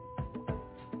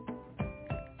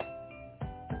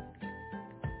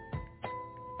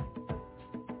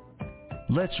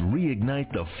Let's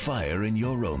reignite the fire in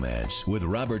your romance with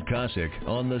Robert Cossack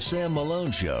on The Sam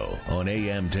Malone Show on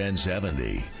AM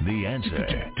 1070. The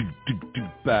Answer.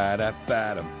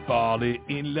 Falling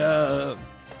in love.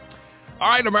 All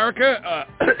right, America.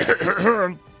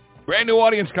 Brand new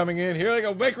audience coming in. Here they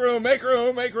go. Make room, make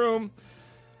room, make room.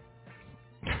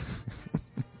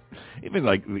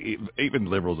 Even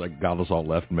liberals, like God Us All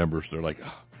Left members, they're like,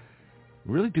 oh,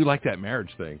 really do like that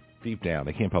marriage thing. Deep down,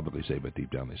 they can't publicly say, but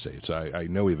deep down they say it. So I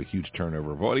know we have a huge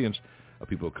turnover of audience of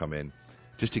people who come in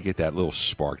just to get that little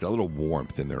spark, that little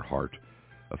warmth in their heart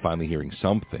of finally hearing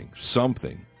something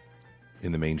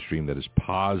in the mainstream that is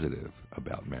positive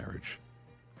about marriage.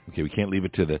 Okay, we can't leave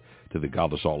it to the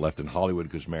God Us All Left in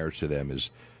Hollywood, because marriage to them is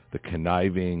the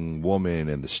conniving woman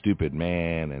and the stupid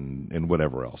man and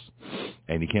whatever else.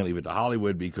 And you can't leave it to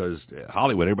Hollywood, because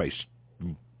Hollywood, everybody's...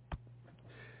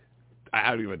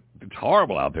 it's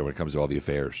horrible out there when it comes to all the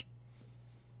affairs.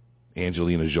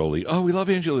 Angelina Jolie. Oh, we love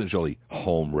Angelina Jolie.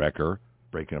 Home wrecker.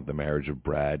 Breaking up the marriage of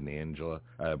Brad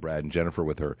and Jennifer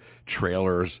with her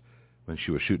trailers when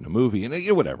she was shooting a movie,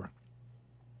 and whatever.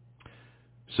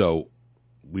 So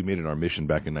we made it our mission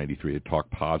back in '93 to talk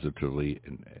positively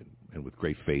and with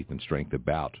great faith and strength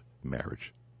about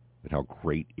marriage and how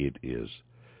great it is,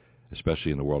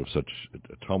 especially in the world of such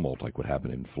a tumult like what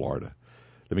happened in Florida.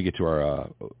 Let me get to our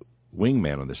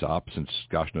wingman on this op, since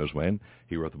gosh knows when.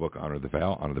 He wrote the book Honor the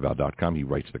Vow, honorthevow.com. He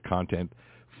writes the content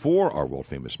for our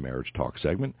world-famous marriage talk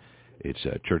segment. It's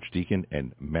church deacon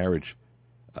and marriage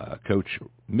coach,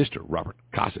 Mr. Robert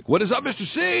Cossack. What is up, Mr.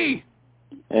 C?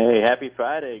 Hey, happy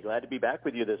Friday. Glad to be back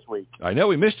with you this week. I know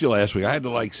we missed you last week. I had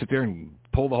to sit there and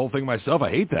pull the whole thing myself. I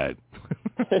hate that.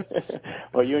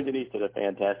 Well, you and Denise did a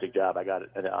fantastic job. I got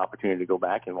an opportunity to go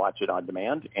back and watch it on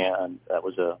demand, and that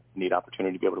was a neat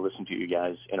opportunity to be able to listen to you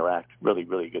guys interact. Really,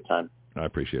 really good time. I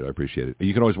appreciate it.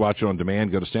 You can always watch it on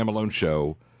demand. Go to Sam Malone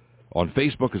Show. On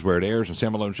Facebook is where it airs, and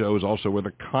Sam Malone Show is also where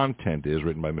the content is,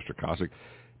 written by Mr. Cossack.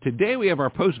 Today we have our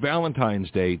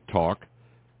post-Valentine's Day talk.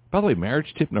 By the way,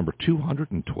 marriage tip number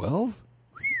 212?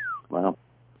 Wow.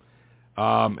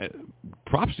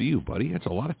 Props to you, buddy. That's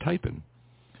a lot of typing.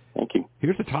 Thank you.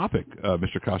 Here's the topic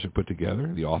Mr. Cossack put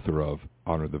together, the author of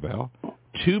Honor the Vow.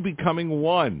 Two becoming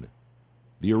one,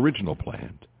 the original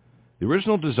plan. The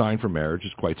original design for marriage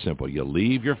is quite simple. You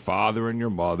leave your father and your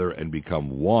mother and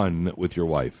become one with your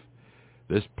wife.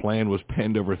 This plan was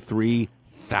penned over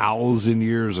 3,000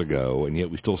 years ago, and yet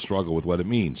we still struggle with what it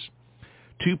means.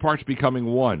 Two parts becoming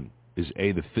one is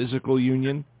A, the physical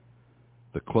union,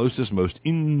 the closest, most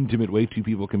intimate way two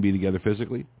people can be together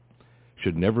physically,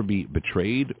 should never be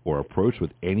betrayed or approached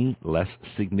with any less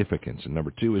significance. And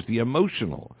number two is the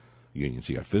emotional union.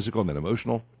 So you got physical and then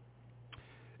emotional,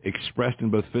 expressed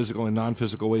in both physical and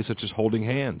non-physical ways, such as holding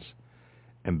hands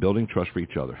and building trust for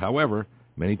each other. However,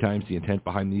 many times the intent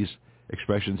behind these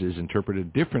expressions is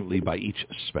interpreted differently by each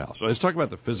spouse. So let's talk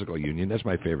about the physical union. That's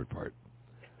my favorite part.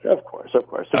 Of course.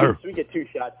 So we get two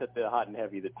shots at the hot and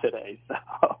heavy today.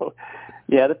 So,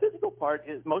 yeah, the physical part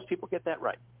is most people get that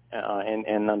right.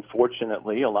 And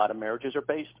unfortunately, a lot of marriages are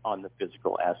based on the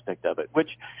physical aspect of it, which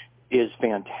is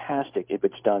fantastic if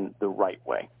it's done the right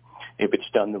way. If it's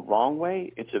done the wrong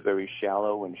way, it's a very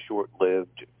shallow and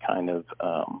short-lived kind of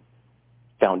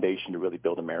foundation to really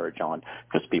build a marriage on,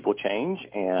 because people change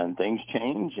and things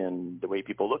change and the way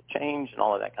people look change and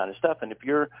all of that kind of stuff. And if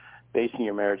you're basing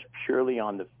your marriage purely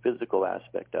on the physical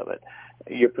aspect of it,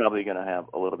 you're probably going to have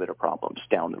a little bit of problems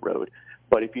down the road.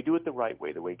 But if you do it the right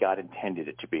way, the way God intended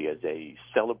it to be, as a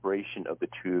celebration of the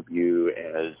two of you,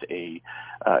 as a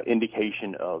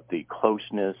indication of the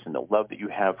closeness and the love that you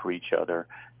have for each other,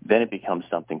 then it becomes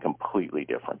something completely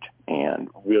different and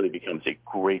really becomes a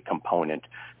great component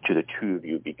to the two of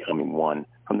you becoming one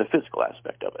from the physical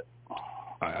aspect of it.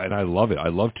 And I love it. I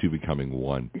love two becoming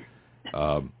one.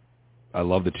 I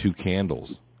love the two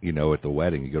candles, at the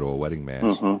wedding. You go to a wedding mass,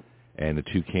 and the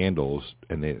two candles,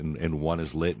 and one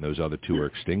is lit, and those other two are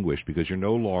extinguished, because you're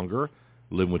no longer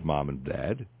living with mom and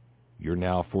dad. You're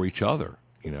now for each other,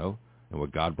 And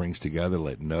what God brings together,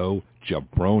 let no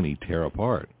jabroni tear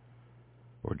apart,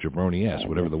 or jabroni-esque,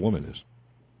 whatever the woman is.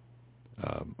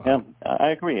 Yeah, I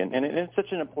agree, and it's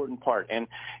such an important part, and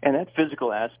that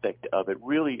physical aspect of it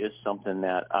really is something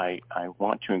that I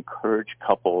want to encourage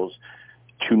couples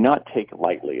to not take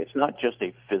lightly. It's not just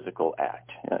a physical act.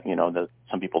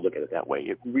 Some people look at it that way.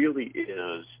 It really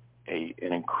is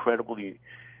an incredibly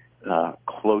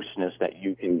closeness that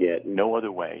you can get no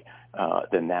other way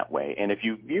than that way. And if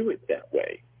you view it that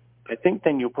way, I think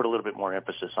then you'll put a little bit more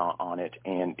emphasis on it,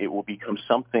 and it will become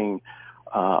something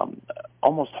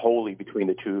almost holy between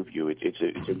the two of you.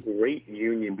 It's a great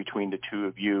union between the two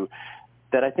of you,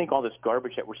 that I think all this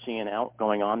garbage that we're seeing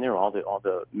going on there, all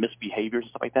the misbehaviors and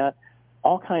stuff like that,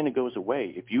 all kind of goes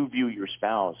away if you view your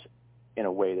spouse in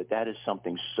a way that is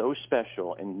something so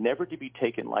special and never to be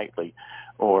taken lightly,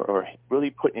 or really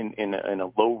put in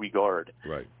a low regard,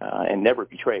 right? And never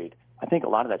betrayed. I think a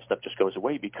lot of that stuff just goes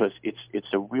away because it's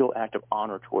a real act of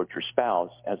honor towards your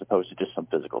spouse as opposed to just some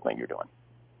physical thing you're doing.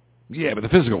 Yeah, but the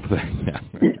physical thing. Yeah.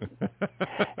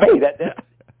 Hey,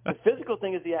 the physical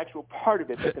thing is the actual part of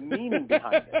it, but the meaning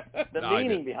behind it.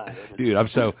 Behind it. Dude, I'm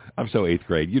so 8th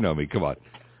grade. You know me. Come on.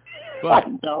 But I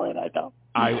know.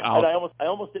 I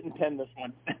almost didn't pen this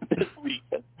one this week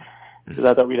because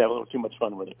I thought we'd have a little too much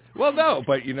fun with it. Well, no,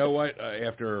 but you know what?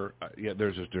 After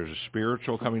there's a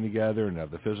spiritual coming together and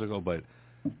the physical, but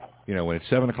when it's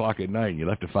 7:00 at night and you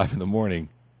left at 5 a.m,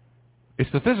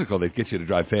 it's the physical that gets you to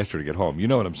drive faster to get home. You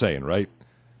know what I'm saying, right?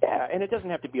 Yeah, and it doesn't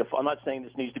have to be I'm not saying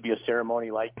this needs to be a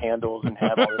ceremony, light candles and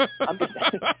have all this. I'm just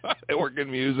organ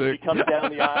music. He comes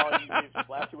down the aisle and you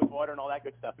splash it with water and all that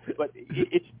good stuff. But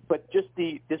just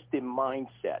the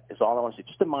mindset is all I want to say.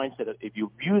 Just the mindset of if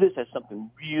you view this as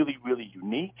something really, really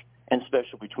unique and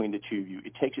special between the two of you,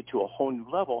 it takes it to a whole new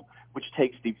level, which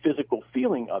takes the physical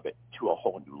feeling of it to a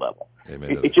whole new level.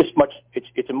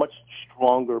 It's a much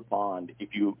stronger bond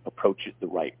if you approach it the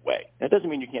right way. That doesn't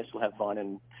mean you can't still have fun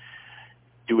and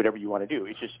do whatever you want to do.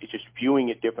 It's just viewing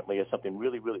it differently as something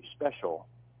really, really special.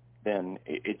 Then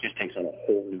it just takes on a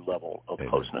whole new level of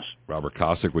closeness. Robert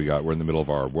Kosick, we're in the middle of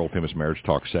our World Famous Marriage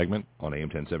Talk segment on AM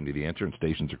 1070 The Answer and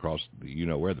stations across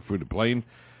the fruited plain.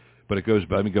 But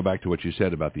let me go back to what you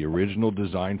said about the original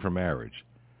design for marriage.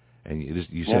 And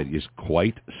you said it's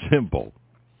quite simple.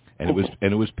 And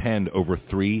it was penned over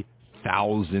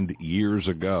 3,000 years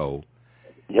ago.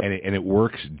 Yep. And it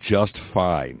works just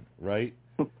fine, right?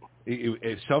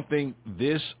 It's something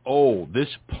this old. This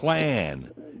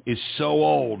plan is so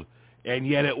old, and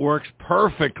yet it works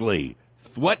perfectly.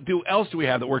 What else do we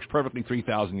have that works perfectly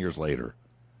 3,000 years later?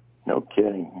 No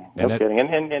kidding. Kidding.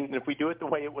 And if we do it the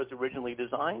way it was originally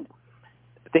designed,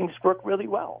 things work really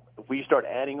well. If we start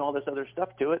adding all this other stuff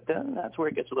to it, then that's where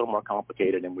it gets a little more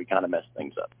complicated and we kind of mess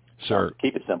things up. Sir,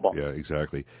 keep it simple. Yeah,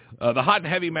 exactly. The hot and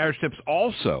heavy marriage tips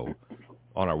also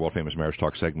on our World Famous Marriage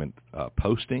Talk segment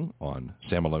posting on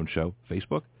Sam Malone Show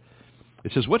Facebook.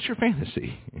 It says, what's your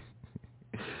fantasy?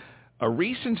 A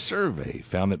recent survey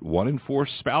found that 1 in 4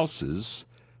 spouses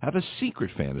have a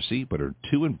secret fantasy but are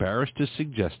too embarrassed to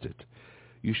suggest it.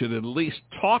 You should at least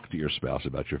talk to your spouse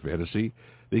about your fantasy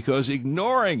because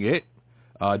ignoring it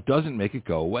doesn't make it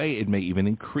go away. It may even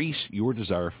increase your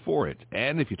desire for it.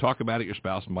 And if you talk about it, your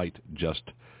spouse might just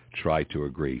try to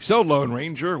agree. So, Lone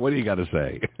Ranger, what do you got to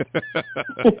say?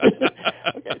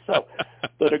 Okay, so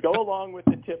to go along with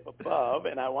the tip above,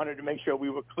 and I wanted to make sure we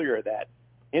were clear that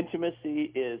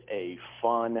intimacy is a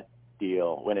fun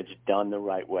deal when it's done the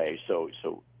right way. So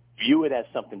view it as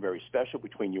something very special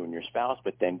between you and your spouse,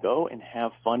 but then go and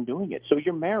have fun doing it. So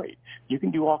you're married. You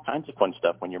can do all kinds of fun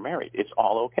stuff when you're married. It's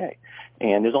all okay.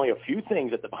 And there's only a few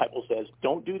things that the Bible says,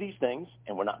 don't do these things,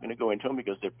 and we're not going to go into them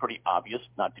because they're pretty obvious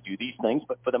not to do these things.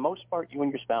 But for the most part, you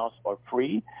and your spouse are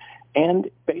free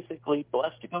and basically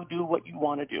blessed to go do what you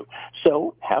want to do.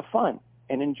 So have fun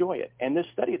and enjoy it. And this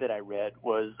study that I read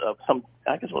was of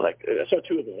I saw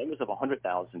two of them. One was of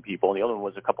 100,000 people, and the other one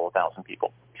was a couple of thousand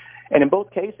people. And in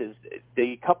both cases,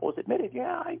 the couples admitted,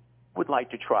 I would like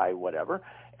to try whatever,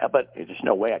 but there's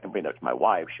no way I can bring that to my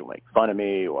wife. She'll make fun of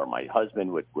me, or my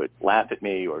husband would laugh at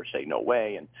me or say no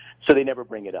way, and so they never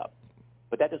bring it up.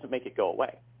 But that doesn't make it go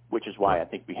away, which is why I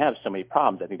think we have so many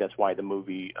problems. I think that's why the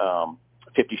movie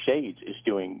 50 Shades is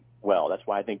doing well. That's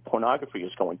why I think pornography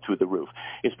is going through the roof.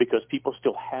 It's because people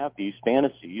still have these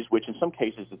fantasies, which in some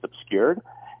cases is obscured,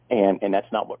 and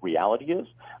that's not what reality is,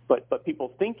 but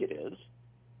people think it is.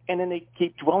 And then they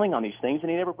keep dwelling on these things, and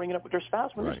they never bring it up with their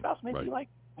spouse. When their spouse may be like,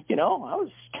 I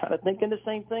was kind of thinking the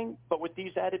same thing, but with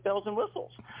these added bells and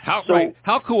whistles.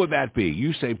 How cool would that be?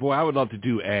 You say, boy, I would love to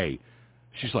do A.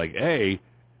 She's like, A?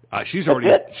 She's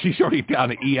already down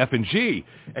to E, F, and G.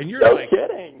 And you're no like,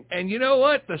 kidding. And you know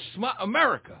what?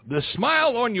 America, the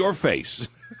smile on your face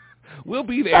will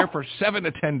be there for 7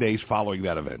 to 10 days following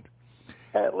that event.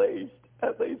 At least.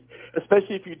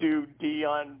 Especially if you do D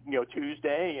on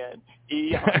Tuesday and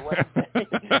E on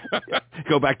Wednesday.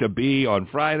 Go back to B on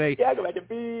Friday. Yeah, go back to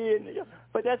B.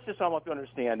 But that's just all I want to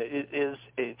understand.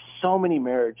 It's so many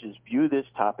marriages view this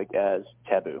topic as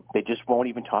taboo. They just won't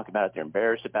even talk about it. They're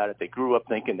embarrassed about it. They grew up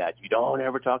thinking that you don't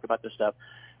ever talk about this stuff.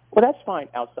 Well, that's fine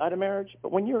outside of marriage.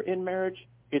 But when you're in marriage,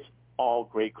 it's all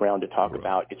great ground to talk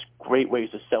about. It's great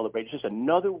ways to celebrate. It's just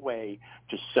another way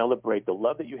to celebrate the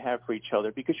love that you have for each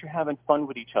other because you're having fun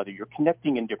with each other. You're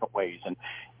connecting in different ways. And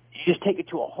you just take it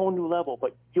to a whole new level.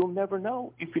 But you'll never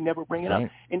know if you never bring it up.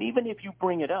 And even if you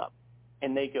bring it up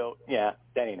and they go, yeah,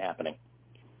 that ain't happening,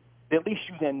 at least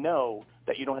you then know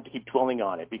that you don't have to keep dwelling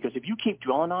on it. Because if you keep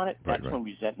dwelling on it, that's when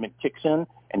resentment kicks in,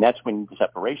 and that's when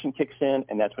separation kicks in,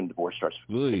 and that's when divorce starts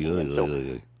kicking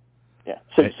in.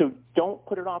 So don't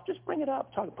put it off. Just bring it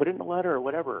up. Put it in a letter or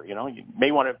whatever. You know, you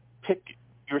may want to pick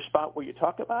your spot where you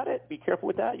talk about it. Be careful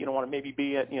with that. You don't want to maybe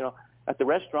be at the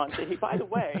restaurant and say, hey, by the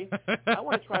way, I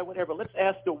want to try whatever. Let's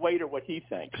ask the waiter what he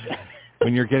thinks.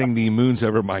 When you're getting the moons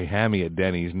over my hammy at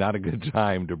Denny's, not a good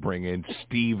time to bring in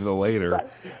Steve the waiter.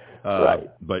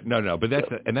 But no. But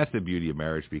that's the beauty of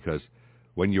marriage, because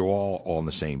when you're all on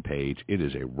the same page, it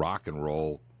is a rock and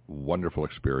roll, wonderful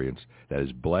experience that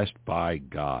is blessed by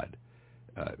God.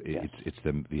 It's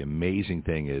the amazing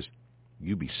thing is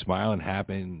you be smiling,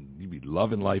 happy, you be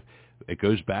loving life. It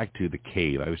goes back to the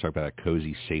cave. I always talk about that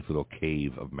cozy, safe little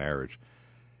cave of marriage.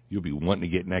 You'll be wanting to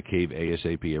get in that cave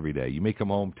ASAP every day. You may come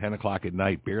home 10 o'clock at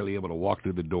night, barely able to walk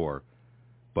through the door,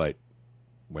 but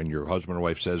when your husband or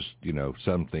wife says,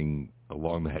 something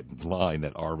along that line,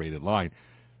 that R-rated line,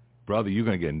 brother, you're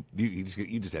going to get,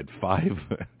 you just had 5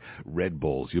 Red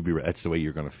Bulls. That's the way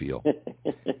you're going to feel.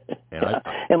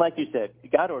 And like you said,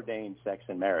 God ordained sex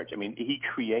and marriage. I mean, he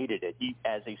created it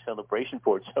as a celebration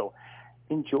for it. So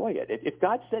enjoy it. If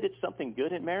God said it's something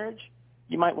good in marriage,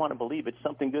 you might want to believe it's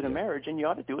something good in marriage, and you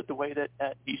ought to do it the way that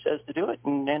he says to do it,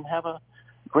 and have a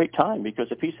great time. Because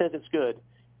if he says it's good,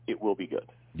 it will be good.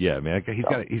 Yeah, man,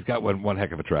 he's got one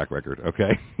heck of a track record.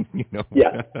 Okay,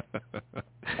 Yeah,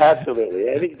 absolutely.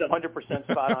 I think he's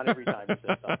 100% spot on every time he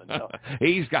says something. So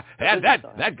he's got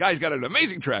that guy's got an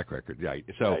amazing track record. Yeah,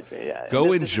 so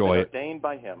go enjoy it. Ordained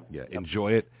by him. Yeah,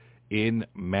 enjoy it in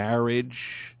marriage.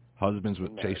 Husbands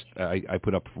with chase. I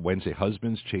put up Wednesday.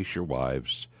 Husbands, chase your wives.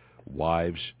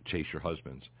 Wives, chase your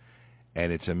husbands.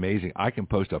 And it's amazing. I can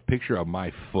post a picture of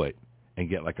my foot and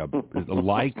get like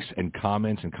likes and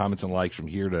comments and likes from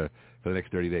here for the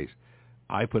next 30 days.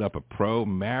 I put up a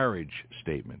pro-marriage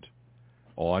statement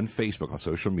on Facebook, on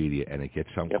social media, and it gets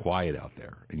quiet out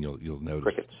there, and you'll notice.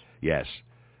 Crickets. Yes,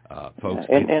 folks.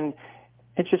 And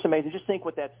it's just amazing. Just think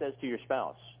what that says to your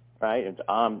spouse, right?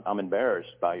 I'm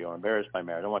embarrassed by you, or embarrassed by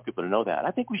marriage. I don't want people to know that.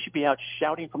 I think we should be out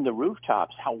shouting from the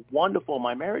rooftops how wonderful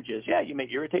my marriage is. Yeah, you may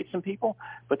irritate some people,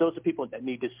 but those are people that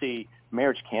need to see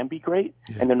marriage can be great,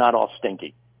 and they're not all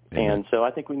stinky. Amen. And so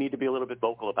I think we need to be a little bit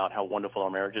vocal about how wonderful our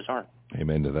marriages are.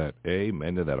 Amen to that.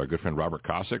 Amen to that. Our good friend Robert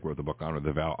Kosick wrote the book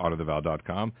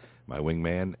HonorTheVow.com, my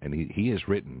wingman, and he has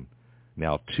written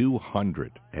now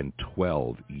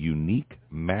 212 unique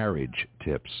marriage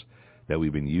tips that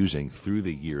we've been using through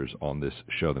the years on this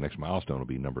show. The next milestone will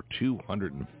be number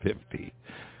 250,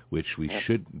 which we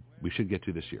should get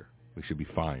to this year. We should be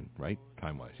fine, right,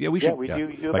 time-wise? Yeah, we should. We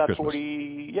do about Christmas.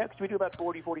 40. Yeah, because we do about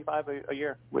 40, 45 a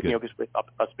year. With, just with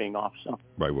us being off. So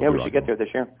right, we should get there this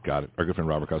year. Got it. Our good friend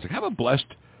Robert Kosick. Have a blessed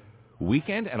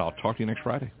weekend, and I'll talk to you next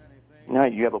Friday. No,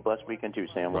 you have a blessed weekend too,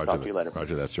 Sam. We'll talk to you later.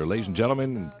 Roger that, sir. Ladies and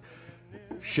gentlemen,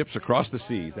 ships across the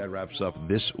seas. That wraps up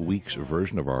this week's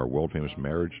version of our world-famous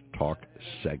Marriage Talk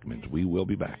segment. We will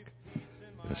be back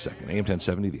in a second. AM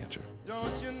 1070, The Answer.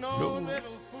 Don't you know, little